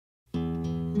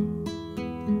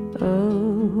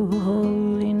Oh,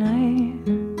 holy night,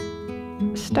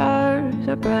 stars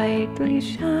are brightly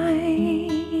shining.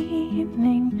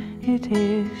 It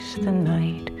is the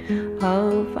night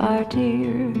of our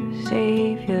dear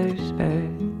Savior's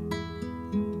birth.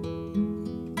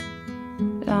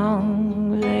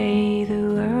 Long lay the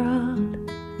world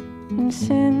in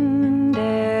sin and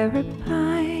error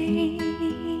pining,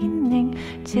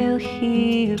 till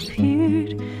he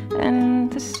appeared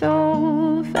and the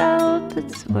soul felt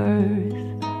its worth.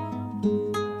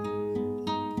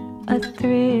 A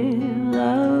thrill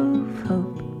of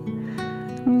hope,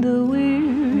 the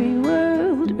weary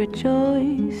world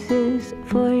rejoices,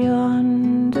 for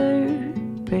yonder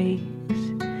breaks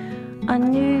a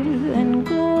new and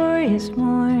glorious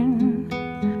morn.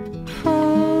 Fall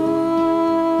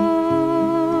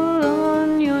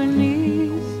on your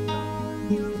knees,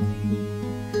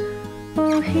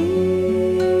 oh,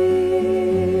 hear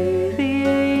the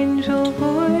angel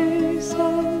voices.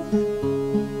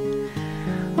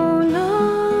 Oh, night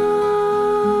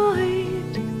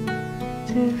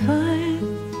divine,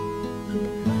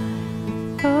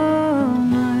 oh,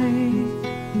 night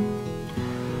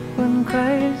when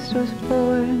Christ was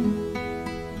born.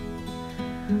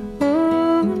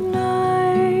 Oh,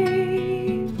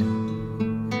 night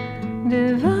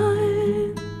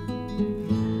divine,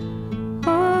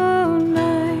 oh,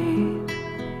 night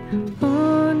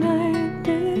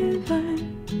divine.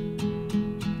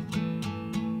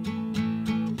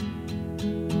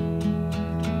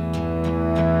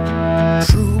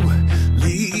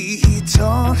 Truly he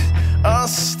taught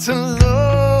us to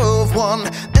love one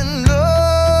another.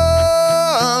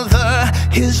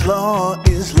 His law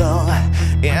is love,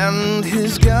 and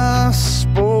his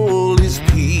gospel is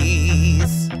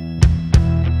peace.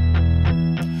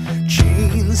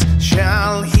 Chains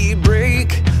shall he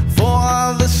break,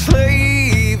 for the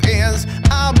slave is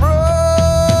our brother,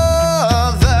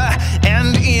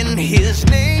 and in his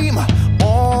name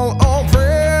all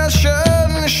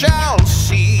oppression shall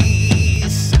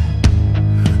cease.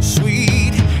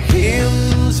 Sweet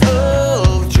hymns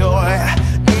of joy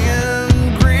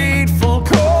in grateful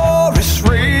chorus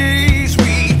raise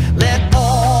we, let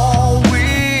all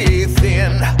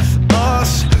within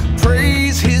us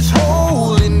praise his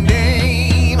holy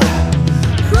name.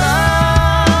 Christ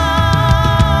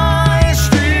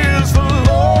is the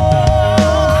Lord.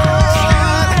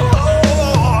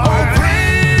 Oh, praise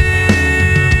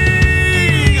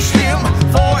him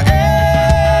forever.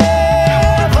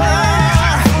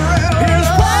 His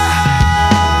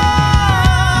power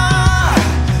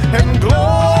and glory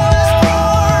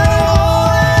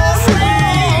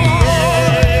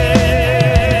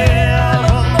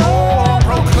forevermore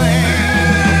proclaim.